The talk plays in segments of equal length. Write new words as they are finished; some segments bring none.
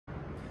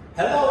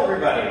Hello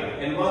everybody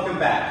and welcome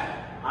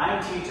back.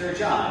 I'm Teacher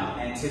John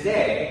and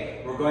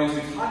today we're going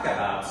to talk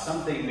about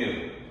something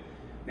new.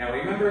 Now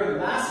remember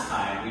last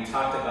time we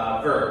talked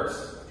about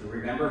verbs. Do you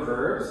remember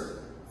verbs?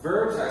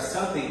 Verbs are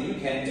something you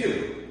can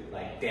do,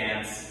 like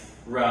dance,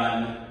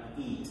 run,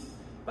 eat.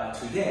 But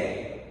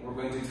today we're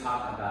going to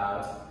talk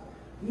about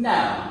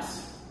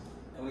nouns.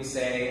 And we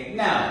say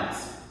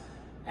nouns.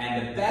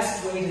 And the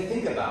best way to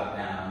think about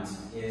nouns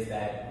is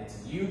that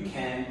it's you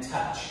can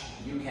touch.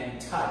 You can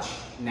touch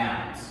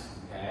nouns,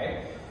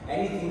 okay?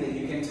 Anything that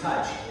you can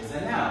touch is a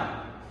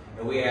noun.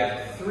 And we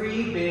have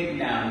three big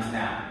nouns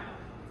now.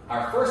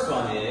 Our first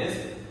one is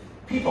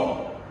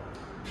people.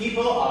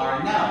 People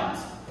are nouns.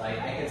 Like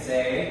I could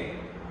say,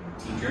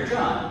 Teacher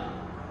John.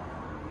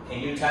 Can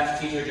you touch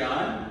Teacher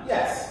John?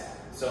 Yes.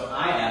 So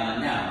I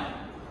am a noun.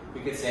 We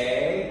could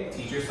say,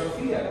 Teacher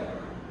Sophia.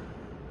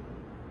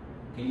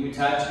 Can you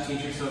touch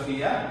Teacher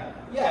Sophia?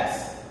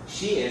 Yes.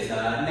 She is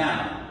a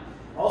noun.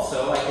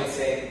 Also, I could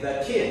say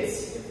the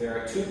kids. If there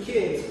are two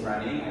kids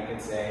running, I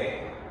could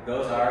say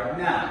those are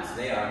nouns.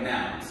 They are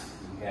nouns.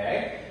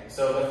 Okay?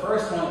 So the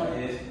first one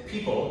is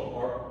people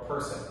or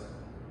person.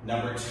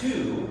 Number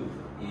two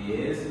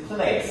is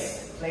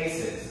place.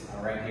 Places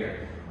are right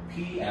here.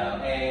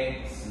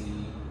 P-L-A-C-E-S.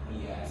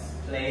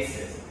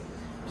 Places.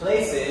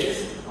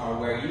 Places are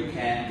where you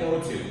can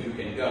go to. You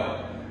can go.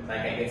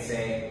 Like I could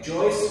say,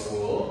 Joy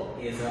School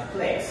is a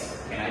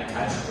place. Can I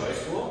touch Joy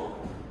School?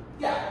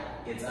 Yeah.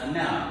 It's a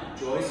noun.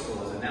 Joy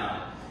School is a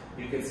noun.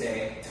 You could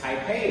say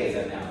Taipei is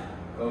a noun.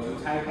 Go to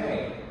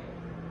Taipei.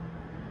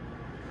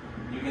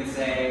 You can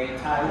say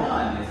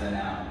Taiwan is a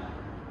noun.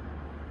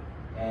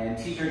 And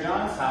Teacher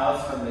John's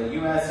house from the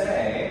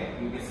USA,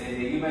 you could say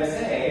the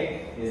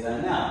USA is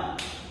a noun.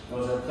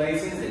 Those are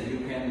places that you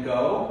can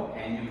go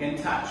and you can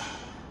touch.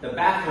 The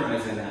bathroom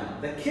is a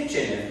noun. The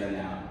kitchen is a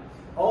noun.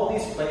 All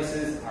these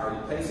places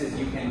are places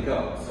you can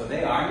go. So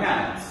they are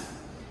nouns.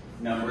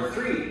 Number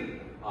three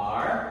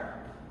are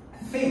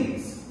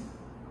things.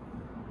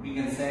 We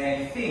can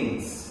say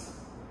things.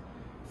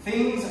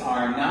 Things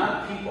are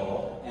not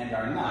people and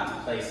are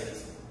not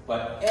places,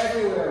 but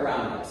everywhere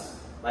around us.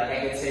 Like I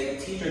could say,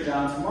 Teacher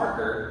John's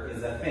marker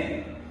is a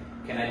thing.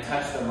 Can I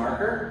touch the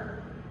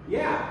marker?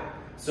 Yeah.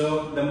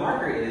 So the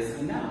marker is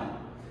a noun.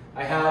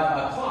 I have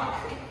a clock.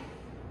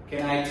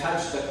 Can I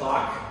touch the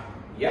clock?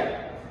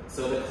 Yep.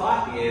 So the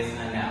clock is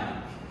a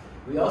noun.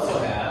 We also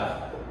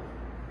have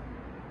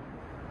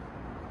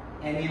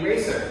an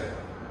eraser.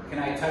 Can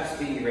I touch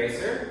the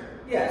eraser?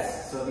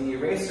 Yes, so the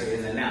eraser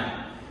is a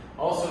noun.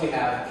 Also we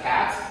have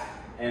cat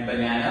and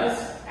bananas,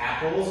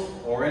 apples,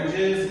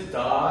 oranges,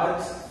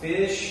 dogs,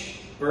 fish,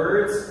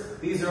 birds.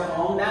 These are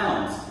all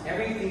nouns.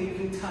 Everything you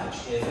can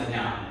touch is a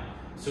noun.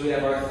 So we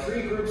have our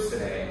three groups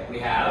today. We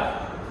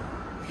have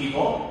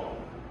people,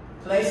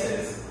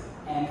 places,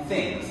 and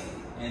things.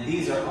 And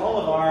these are all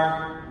of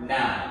our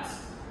nouns.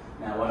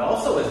 Now what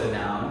also is a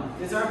noun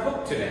is our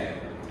book today.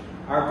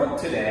 Our book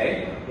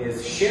today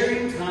is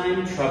Sharing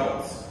Time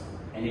Troubles.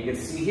 And you can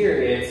see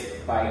here it's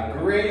by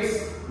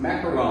Grace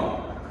Maccarone.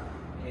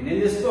 And in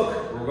this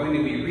book, we're going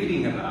to be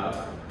reading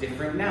about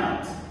different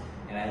nouns.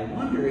 And I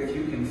wonder if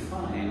you can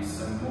find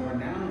some more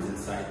nouns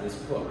inside this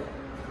book.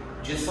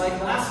 Just like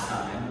last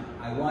time,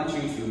 I want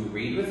you to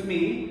read with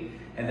me,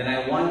 and then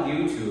I want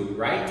you to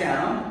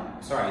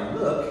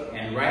look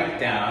and write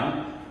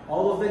down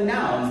all of the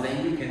nouns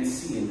that you can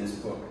see in this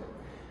book.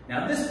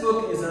 Now this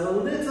book is a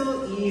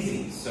little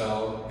easy,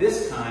 so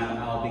this time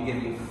I'll be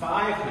giving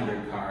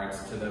 500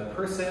 cards to the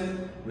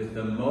person with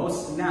the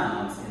most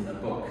nouns in the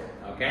book,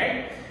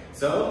 okay?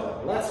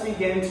 So let's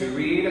begin to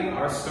read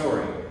our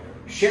story,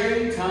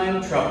 Sharing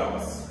Time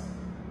Troubles.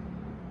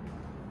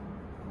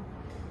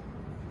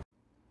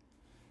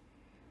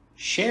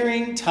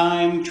 Sharing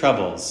Time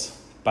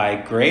Troubles by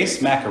Grace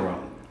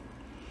Maccarone.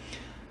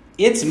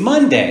 It's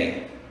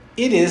Monday.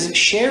 It is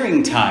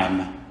sharing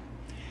time.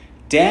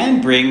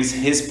 Dan brings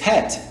his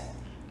pet,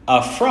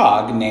 a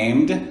frog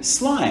named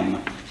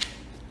Slime.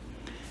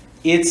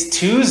 It's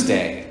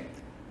Tuesday.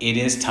 It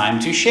is time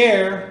to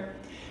share.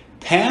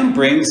 Pam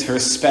brings her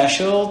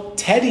special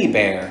teddy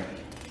bear.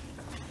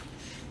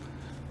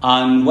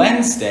 On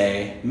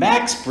Wednesday,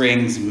 Max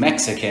brings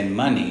Mexican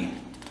money.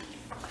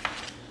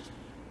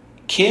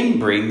 Kim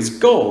brings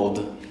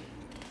gold.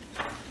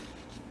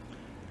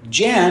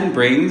 Jan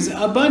brings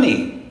a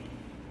bunny.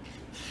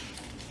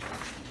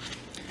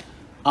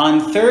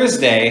 On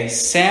Thursday,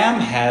 Sam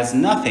has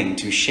nothing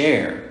to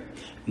share.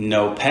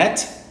 No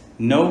pet,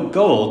 no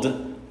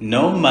gold,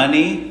 no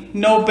money,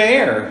 no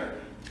bear.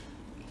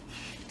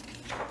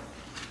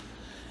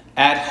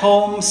 At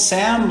home,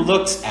 Sam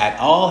looks at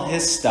all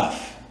his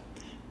stuff,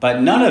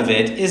 but none of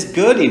it is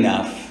good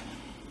enough.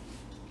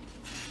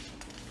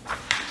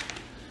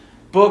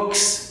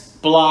 Books,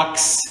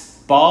 blocks,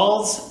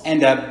 balls,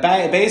 and a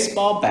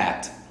baseball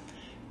bat.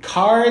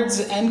 Cards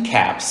and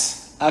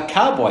caps, a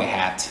cowboy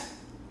hat.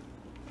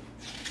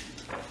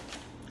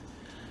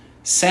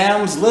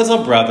 Sam's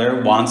little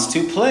brother wants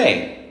to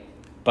play,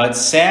 but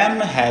Sam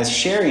has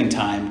sharing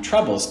time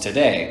troubles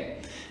today.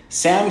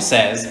 Sam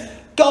says,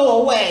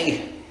 "Go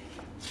away!"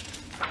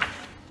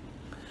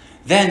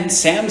 Then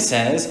Sam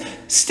says,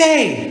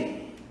 "Stay!"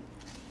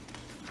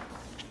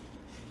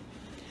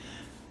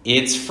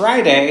 It's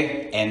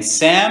Friday, and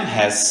Sam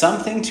has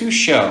something to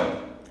show.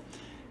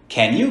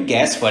 "Can you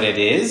guess what it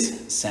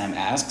is?" Sam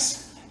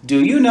asks.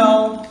 "Do you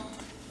know?"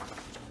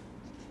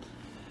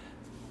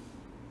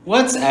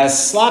 "What's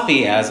as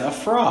sloppy as a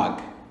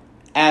frog,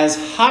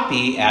 as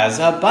hoppy as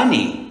a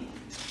bunny,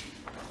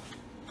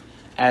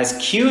 as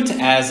cute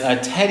as a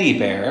teddy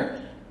bear,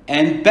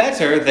 and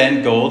better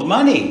than gold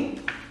money?"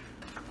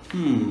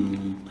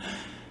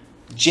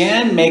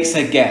 Jan makes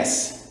a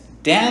guess.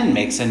 Dan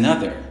makes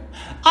another.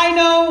 "I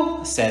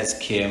know," says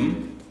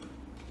Kim.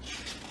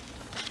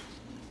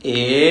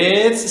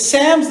 "It's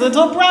Sam's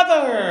little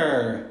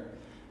brother."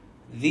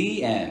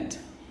 The end.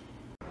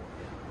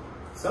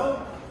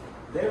 So,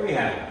 there we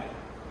have it.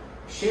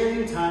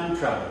 Sharing time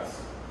troubles.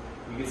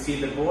 You can see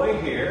the boy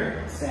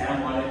here,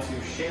 Sam, wanted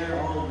to share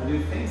all the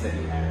new things that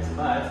he has,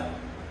 but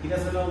he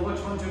doesn't know which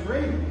one to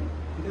bring.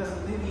 He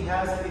doesn't think he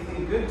has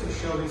anything good to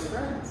show his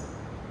friends.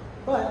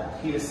 But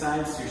he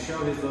decides to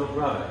show his little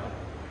brother.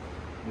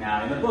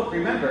 Now in the book,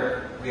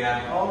 remember, we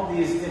have all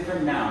these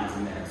different nouns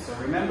in there. So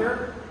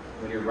remember,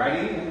 when you're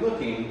writing and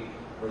looking,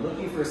 we're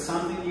looking for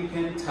something you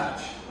can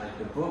touch. Like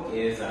the book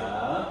is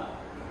a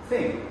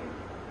thing.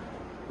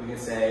 We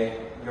could say,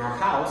 your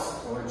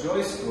house or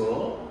Joy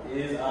School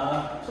is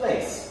a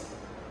place.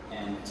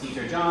 And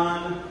Teacher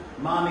John,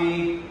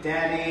 Mommy,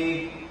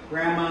 Daddy,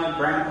 Grandma,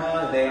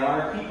 Grandpa, they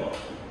are people.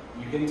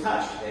 You can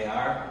touch. They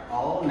are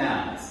all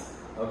nouns.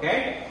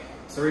 Okay?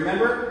 So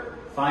remember,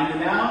 find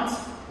the nouns,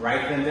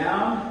 write them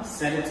down,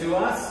 send it to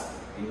us,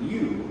 and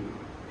you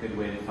could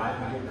win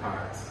 500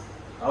 cards.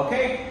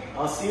 Okay,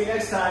 I'll see you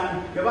next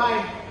time.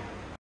 Goodbye.